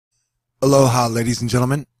Aloha, ladies and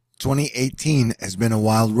gentlemen. 2018 has been a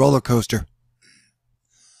wild roller coaster.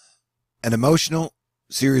 An emotional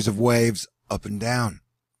series of waves up and down.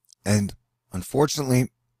 And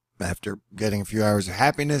unfortunately, after getting a few hours of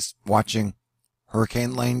happiness watching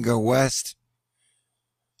Hurricane Lane go west,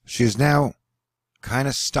 she is now kind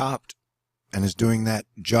of stopped and is doing that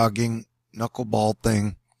jogging knuckleball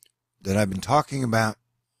thing that I've been talking about.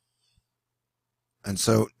 And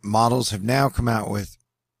so models have now come out with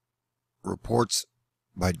reports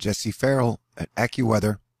by Jesse Farrell at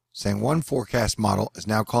AccuWeather saying one forecast model is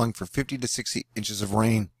now calling for 50 to 60 inches of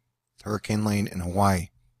rain with Hurricane Lane in Hawaii.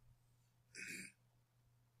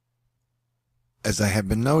 As I have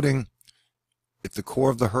been noting, if the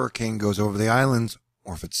core of the hurricane goes over the islands,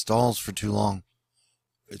 or if it stalls for too long,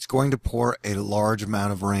 it's going to pour a large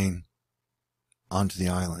amount of rain onto the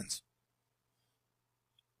islands.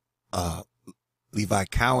 Levi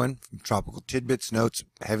Cowan from Tropical Tidbits notes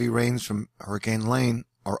heavy rains from Hurricane Lane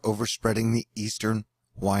are overspreading the eastern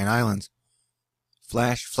Hawaiian Islands.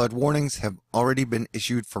 Flash flood warnings have already been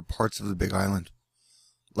issued for parts of the Big Island.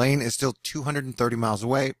 Lane is still 230 miles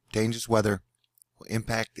away. Dangerous weather will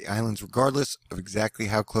impact the islands regardless of exactly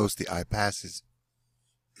how close the eye passes.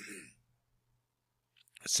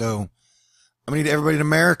 So, I'm going to need everybody in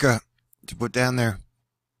America to put down their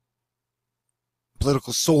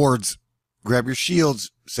political swords, grab your shields,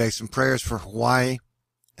 say some prayers for Hawaii,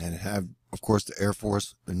 and have, of course, the Air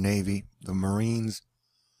Force, the Navy, the Marines,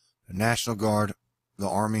 the National Guard, the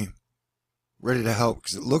Army, ready to help,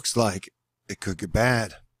 because it looks like it could get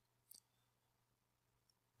bad.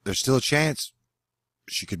 There's still a chance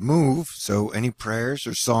she could move, so any prayers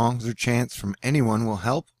or songs or chants from anyone will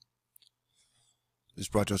help. This is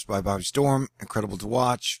brought to us by Bobby Storm. Incredible to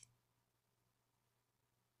watch.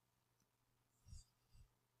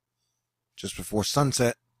 Just before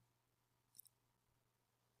sunset,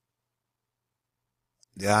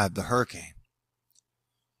 the eye of the hurricane.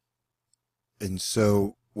 And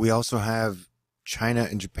so we also have China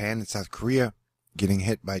and Japan and South Korea getting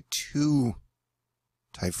hit by 2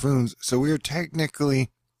 typhoons. So we are technically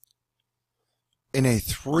in a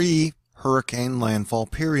 3 hurricane landfall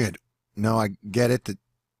period. No, I get it that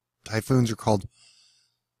typhoons and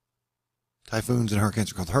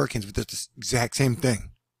hurricanes are called hurricanes, but they're the exact same thing.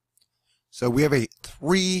 So we have a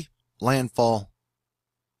 3 landfall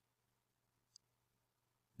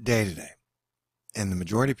day today. And the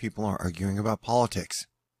majority of people are arguing about politics,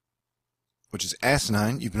 which is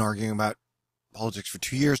asinine. You've been arguing about politics for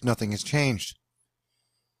 2 years. Nothing has changed.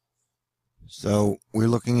 So we're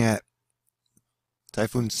looking at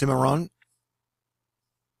Typhoon Cimarron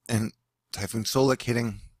and Typhoon Solik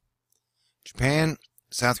hitting Japan,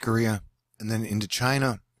 South Korea, and then into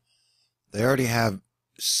China. They already have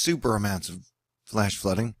super amounts of flash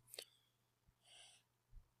flooding.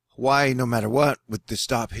 Hawaii, no matter what, with the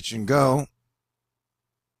stop, hitch, and go,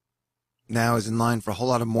 now is in line for a whole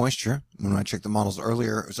lot of moisture. When I checked the models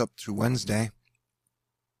earlier, it was up through Wednesday.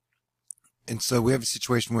 And so we have a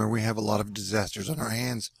situation where we have a lot of disasters on our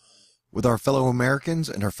hands with our fellow Americans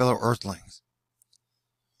and our fellow Earthlings.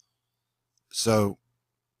 So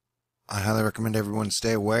I highly recommend everyone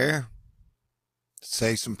stay aware,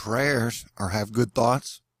 say some prayers, or have good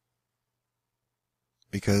thoughts,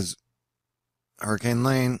 because Hurricane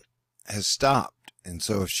Lane has stopped. And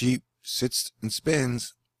so if she sits and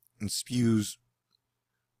spins and spews,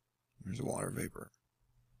 there's a water vapor.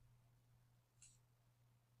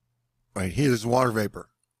 Right here, there's water vapor.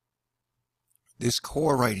 This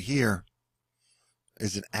core right here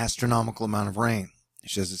is an astronomical amount of rain.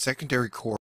 She has a secondary core